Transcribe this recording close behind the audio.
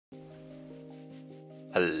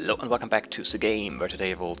Hello and welcome back to ZeGame, where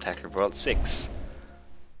today we'll tackle World 6.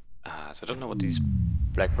 So I don't know what these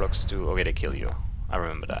black blocks do. Okay, they kill you. I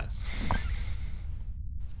remember that.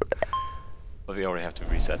 But we already have to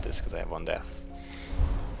reset this because I have one death.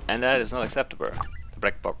 And that is not acceptable. The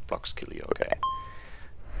black blocks kill you, okay.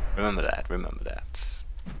 Remember that, remember that.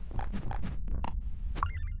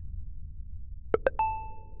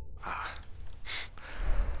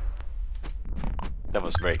 That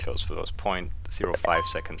was very close, but it was 0.05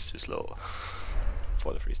 seconds too slow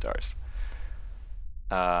for the 3 stars.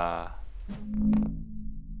 Oh,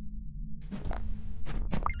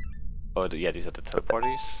 yeah, these are the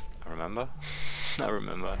teleporters. I remember. I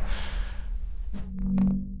remember.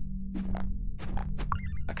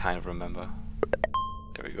 I kind of remember.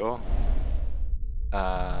 There we go.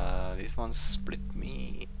 These ones split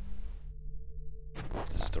me.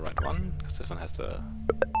 This is the right one, because this one has the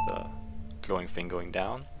glowing thing going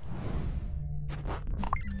down.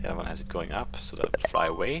 The other one has it going up, so that would fly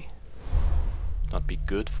away. Not be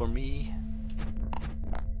good for me.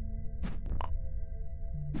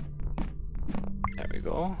 There we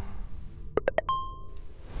go.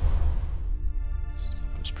 This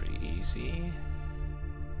one's pretty easy.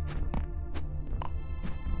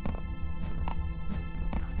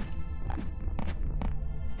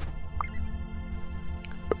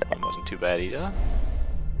 That one wasn't too bad either.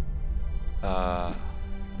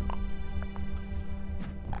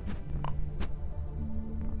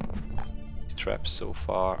 These traps so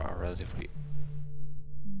far are relatively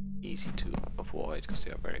easy to avoid because they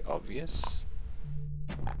are very obvious.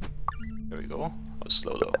 There we go. Oh,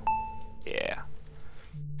 slow though. Yeah.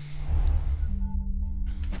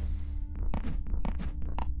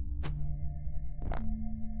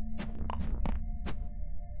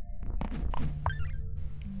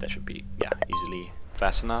 That should be, yeah, easily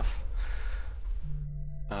fast enough.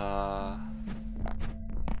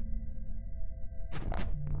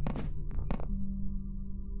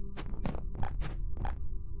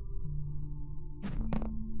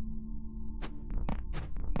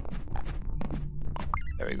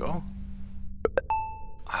 There we go.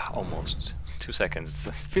 Almost 2 seconds.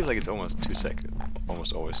 It feels like it's almost 2 seconds.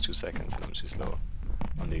 Almost always 2 seconds, and I'm too slow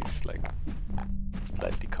on these like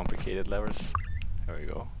slightly complicated levers. There we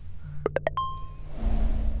go.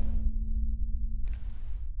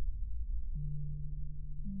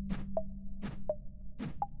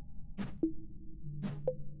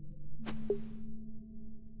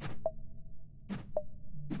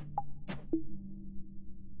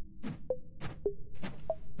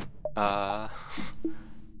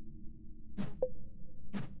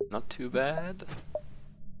 Not too bad.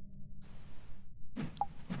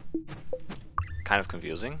 Kind of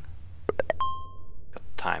confusing. Got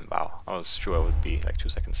time, wow. I was sure I would be like 2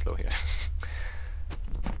 seconds slow here.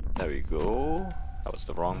 There we go. That was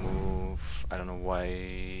the wrong move. I don't know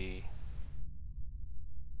why.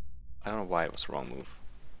 I don't know why it was the wrong move.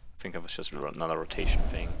 I think it was just another rotation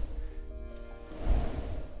thing.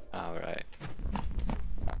 Alright.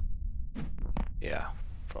 Yeah,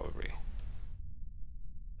 probably.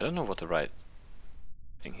 I don't know what the right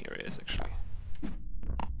thing here is actually.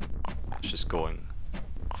 It's just going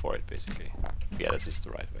for it basically. Yeah, this is the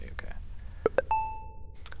right way, okay.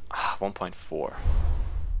 1.4.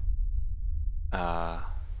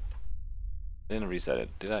 Didn't reset it,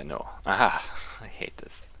 did I? No. Aha! I hate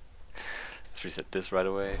this. Let's reset this right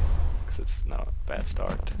away, because it's now a bad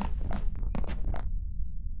start.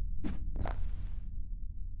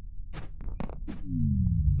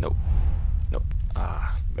 Nope. Nope.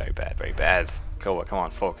 Very bad, very bad. Clover, come on,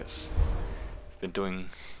 focus. Been doing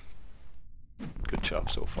good job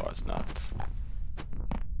so far, it's not.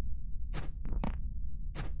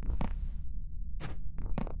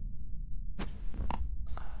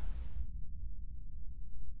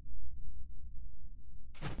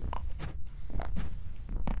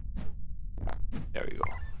 There we go.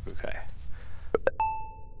 Okay.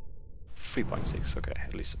 3.6, okay,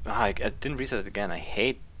 at least. I didn't reset it again, I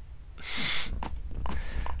hate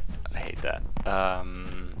I hate that.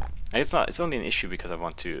 It's only an issue because I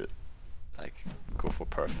want to like go for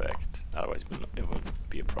perfect, otherwise it would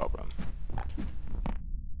be a problem.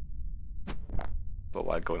 But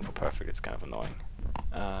while going for perfect it's kind of annoying.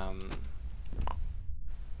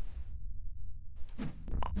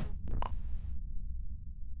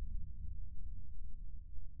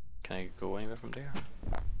 Can I go anywhere from there?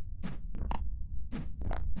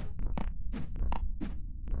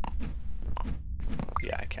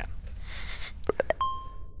 Yeah, I can.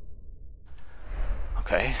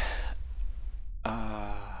 Okay.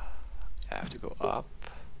 I have to go up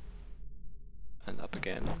and up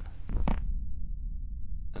again.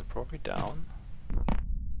 And probably down.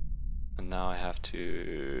 And now I have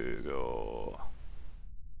to go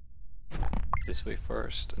this way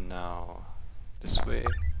first, and now this way,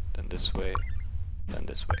 then this way, then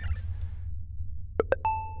this way.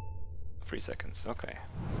 3 seconds, okay.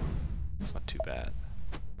 It's not too bad.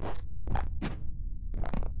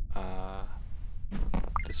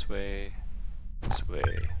 This way, this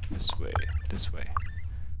way, this way, this way.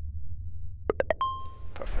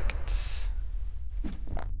 Perfect.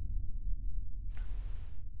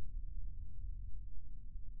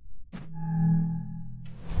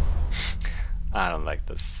 I don't like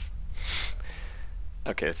this.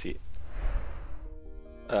 Okay, let's see.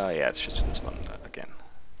 Yeah, let's just do this one again.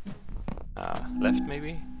 Left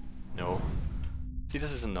maybe? No. See,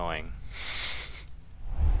 this is annoying.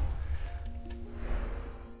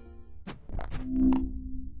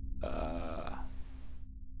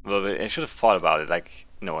 Well, I should have thought about it. Like,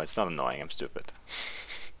 no, it's not annoying. I'm stupid.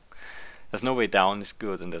 There's no way down is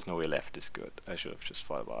good, and there's no way left is good. I should have just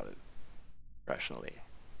thought about it rationally.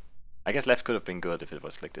 I guess left could have been good if it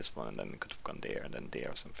was like this one, and then it could have gone there and then there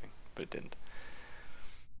or something, but it didn't.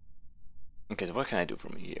 Okay, so what can I do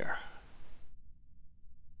from here?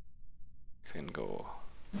 I can go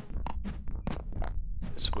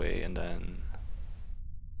this way and then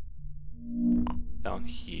down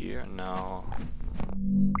here. Now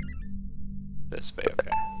this way, okay.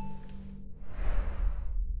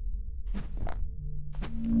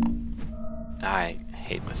 I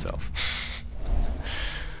hate myself.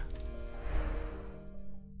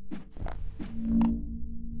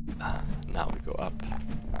 Now we go up.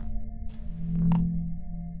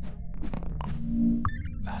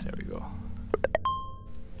 There we go.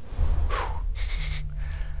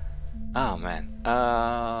 Oh man.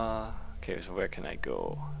 Okay, so where can I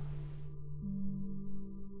go?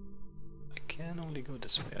 I can only go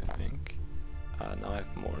this way, I think. Now I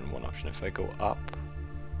have more than one option. If I go up,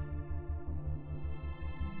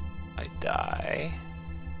 I die.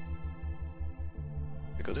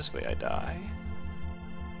 If I go this way, I die.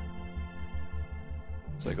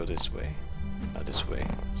 So I go this way. This way.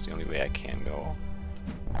 It's the only way I can go.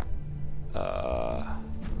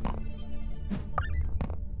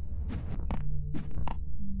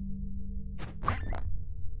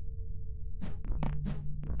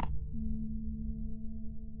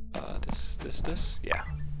 This? Yeah.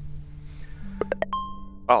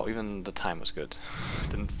 Oh, even the time was good.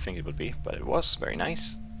 Didn't think it would be, but it was very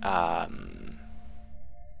nice. I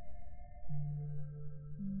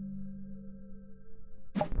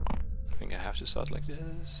think I have to start like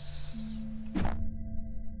this.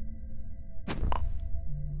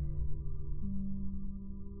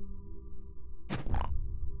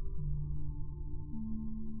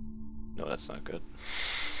 No, that's not good.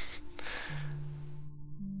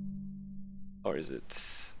 Or is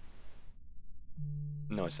it?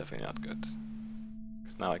 No, it's definitely not good.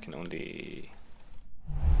 Because now I can only...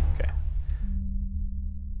 Okay.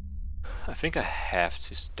 I think I have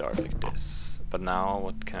to start like this. But now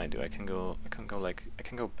what can I do? I can go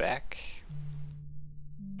back.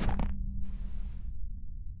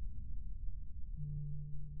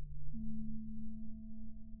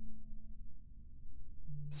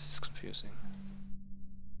 This is confusing.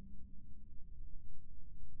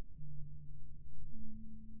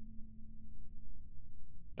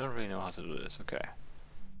 I don't really know how to do this, okay.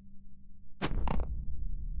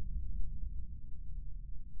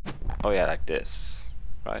 Oh yeah, like this,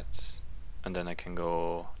 right? And then I can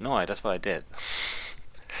go... No, that's what I did.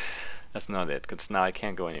 That's not it, because now I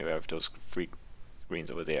can't go anywhere with those three screens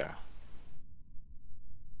over there.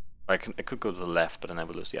 I could go to the left, but then I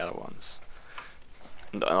would lose the other ones.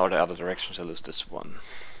 Or the other directions, I lose this one.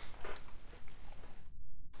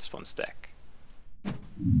 This one stack.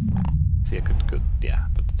 See, I could, yeah,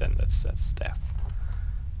 but then that's death.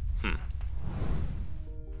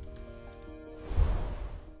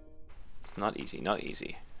 It's not easy, not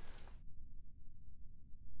easy.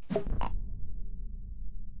 I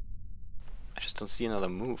just don't see another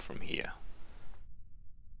move from here.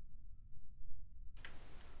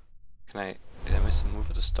 Did I miss a move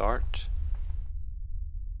at the start?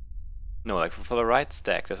 No, like for the right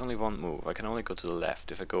stack, there's only one move. I can only go to the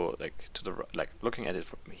left. If I go like to the like looking at it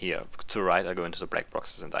from here to the right, I go into the black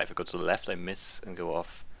boxes and die. If I go to the left, I miss and go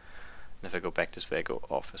off. And if I go back this way, I go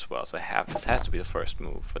off as well. So this has to be the first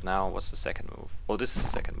move. But now, what's the second move? Oh, this is the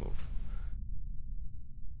second move.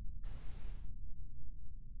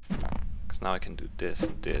 Because now I can do this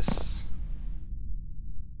and this.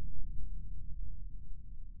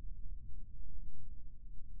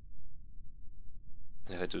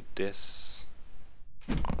 And if I do this,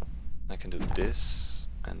 I can do this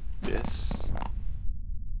and this.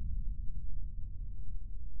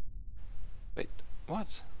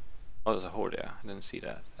 What? Oh, there's a hole there. I didn't see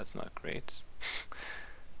that. That's not great.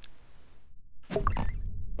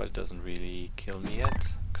 But it doesn't really kill me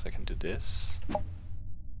yet, because I can do this.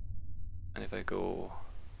 And if I go...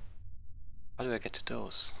 How do I get to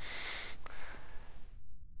those?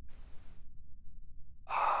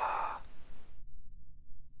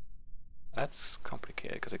 That's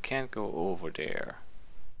complicated, because I can't go over there.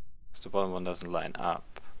 Because the bottom one doesn't line up.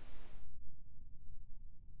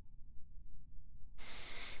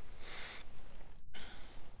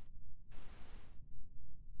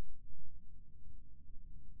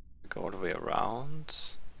 Go all the way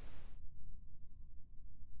around.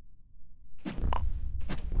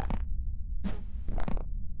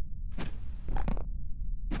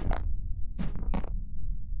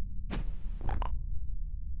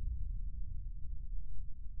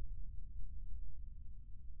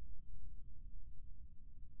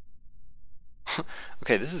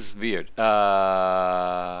 Okay, this is weird.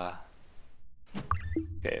 Okay,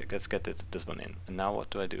 let's get this one in. And now what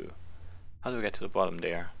do I do? How do I get to the bottom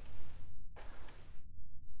there?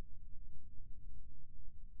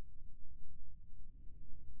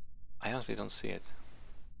 I honestly don't see it.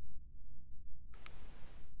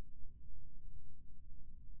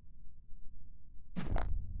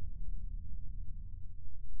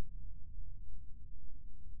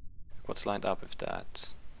 What's lined up with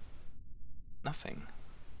that? Nothing.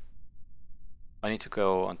 I need to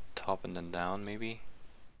go on top and then down, maybe?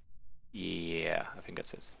 Yeah, I think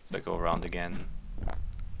that's it. So I go around again.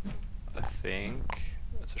 I think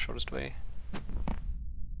that's the shortest way.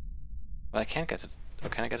 But I can't get to... Oh,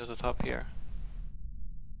 can I get to the top here?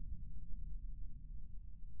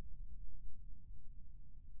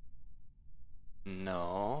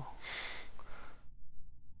 No.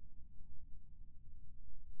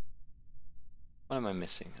 What am I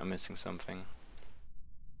missing? I'm missing something.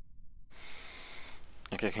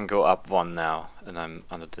 Like I can go up one now, and I'm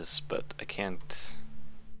under this, but I can't...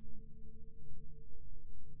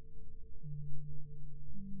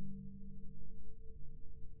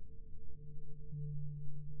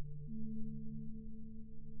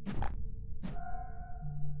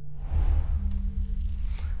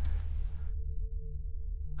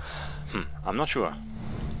 I'm not sure.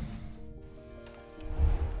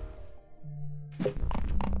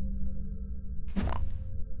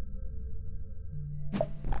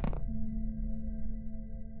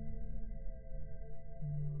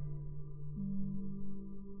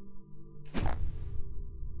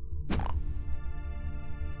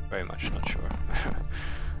 Very much not sure.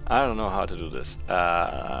 I don't know how to do this.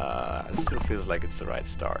 It still feels like it's the right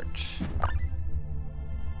start.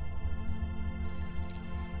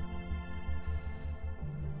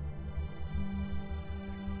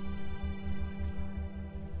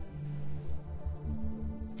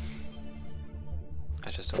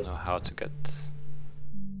 I just don't know how to get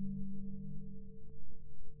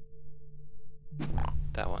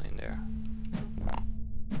that one in there.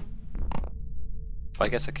 I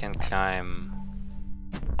guess I can climb,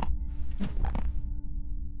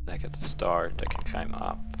 like at the start, I can climb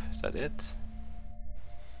up. Is that it?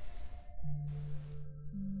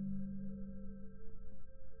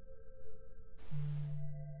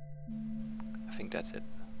 I think that's it.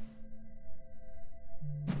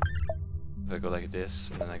 I go like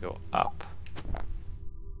this, and then I go up,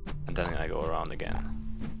 and then I go around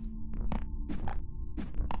again.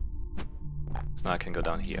 So now I can go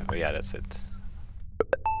down here. Oh yeah, that's it.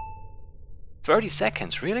 30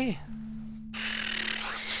 seconds, really?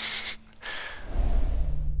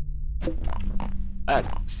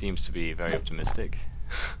 That seems to be very optimistic.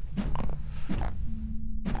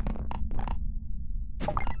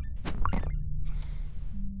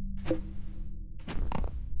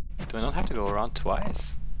 Do I not have to go around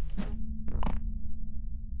twice?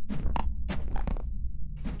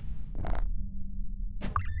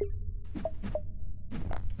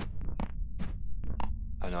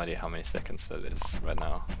 I have no idea how many seconds that is right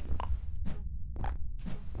now.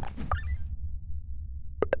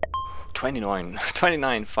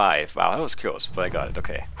 29.5. Wow, that was close, but I got it.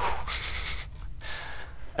 Okay.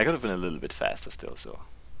 I could have been a little bit faster still, so.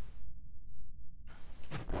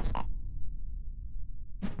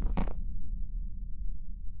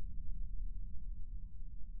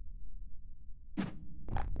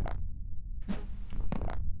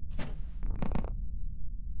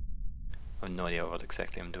 I have no idea what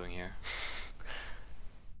exactly I'm doing here.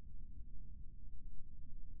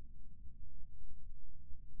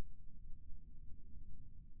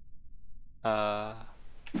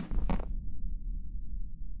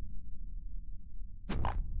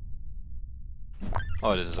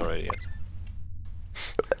 Oh, this is already it.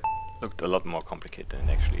 Looked a lot more complicated than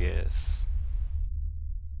it actually is.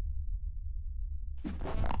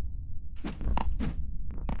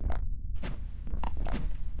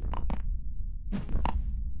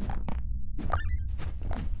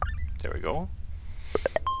 There we go.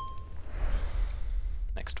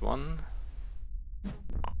 Next one.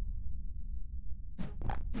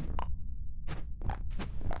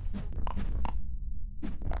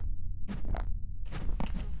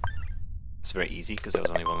 It's very easy because there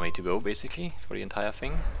was only one way to go basically for the entire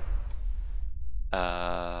thing.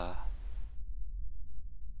 Because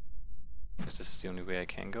this is the only way I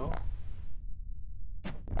can go.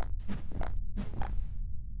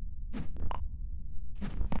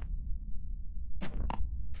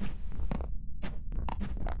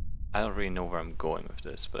 I don't really know where I'm going with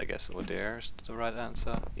this, but I guess over there is the right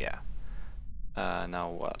answer. Yeah. Now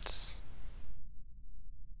what?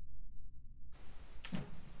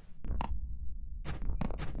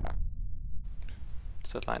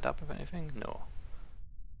 Is that lined up with anything? No.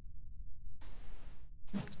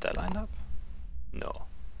 Is that lined up? No.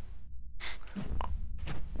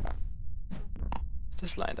 Is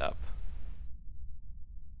this lined up?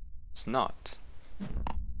 It's not.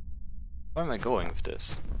 Where am I going with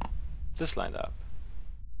this? Is this lined up?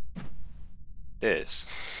 It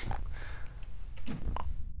is.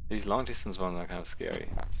 These long distance ones are kind of scary.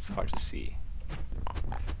 It's hard to see.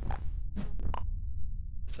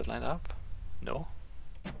 Is that lined up? No.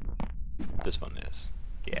 This one is.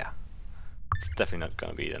 Yeah. It's definitely not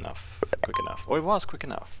gonna be enough, quick enough. Oh, it was quick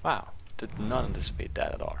enough. Wow. Did not anticipate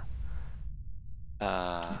that at all.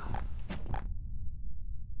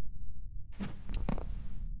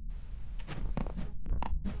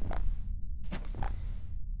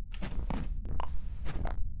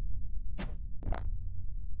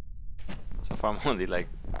 So far I'm only like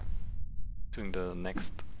doing the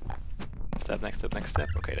next step, next step, next step.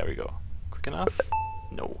 Okay, there we go. Quick enough?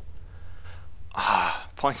 No.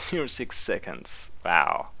 0.06 seconds.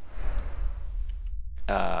 Wow.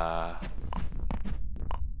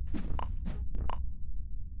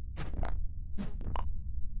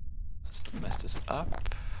 Let's not mess this up.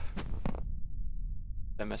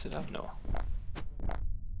 Did I mess it up? No.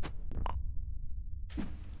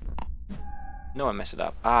 No, I messed it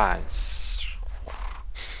up. Let's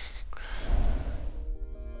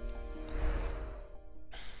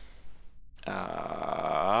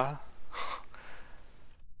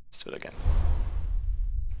do it again.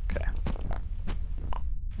 Okay.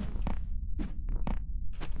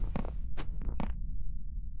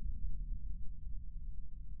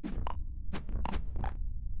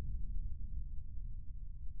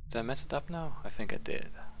 Did I mess it up now? I think I did.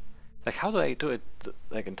 Like, how do I do it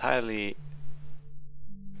like entirely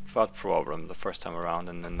without problem the first time around,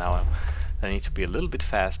 and then now I need to be a little bit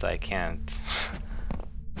faster? I can't.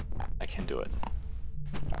 I can't do it.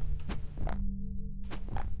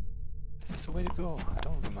 Is this the way to go? I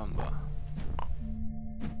don't remember.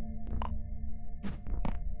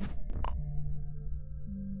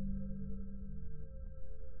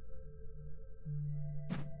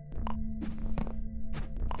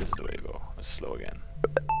 This is the way to go. Let's slow again.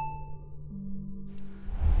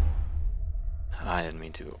 I didn't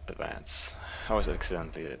mean to advance. I was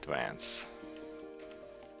accidentally advance.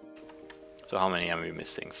 So how many are we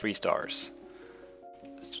missing? 3 stars.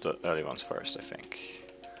 Let's do the early ones first, I think.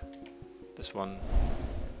 This one,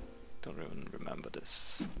 don't even remember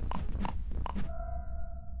this.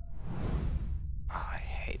 I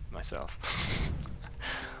hate myself.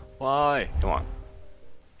 Why? Come on.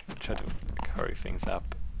 Try to hurry things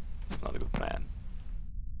up. It's not a good plan.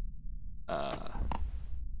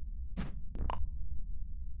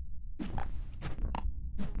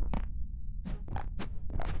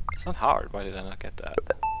 It's not hard. Why did I not get that?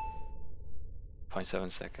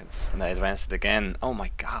 0.7 seconds. And I advanced it again. Oh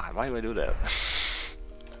my god, why do I do that?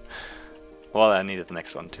 Well, I needed the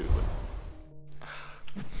next one too.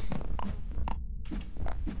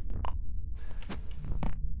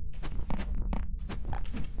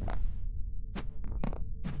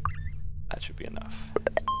 That should be enough.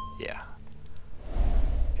 Yeah.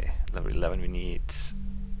 Okay, level 11 we need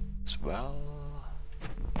as well.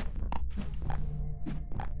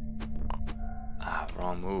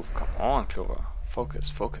 Wrong move. Come on, Clover. Focus,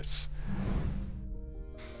 focus.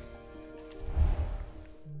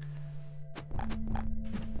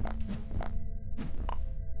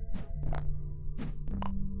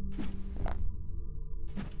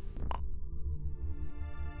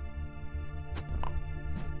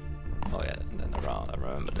 Oh yeah, and then around. I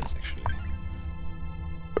remember this actually.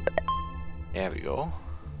 There we go.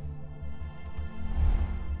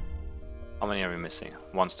 How many are we missing?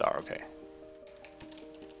 1 star, okay.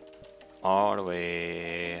 all the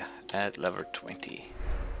way at level 20.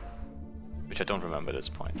 Which I don't remember at this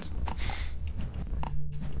point.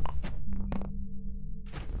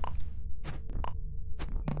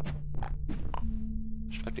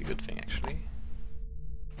 Which might be a good thing actually.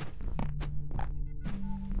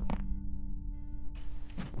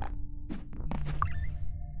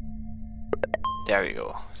 There you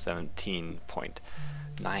go,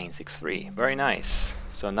 17.963. Very nice.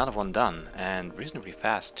 So another one done, and reasonably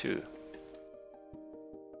fast too.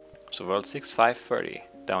 So world 6, 5:30.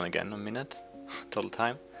 Down again a minute. Total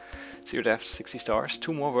time. 0 deaths, 60 stars.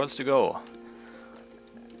 2 more worlds to go.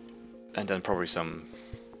 And then probably some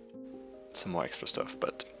more extra stuff,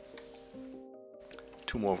 but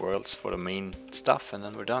 2 more worlds for the main stuff and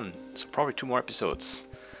then we're done. So probably 2 more episodes.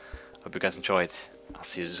 Hope you guys enjoyed. I'll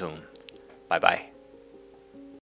see you soon. Bye bye.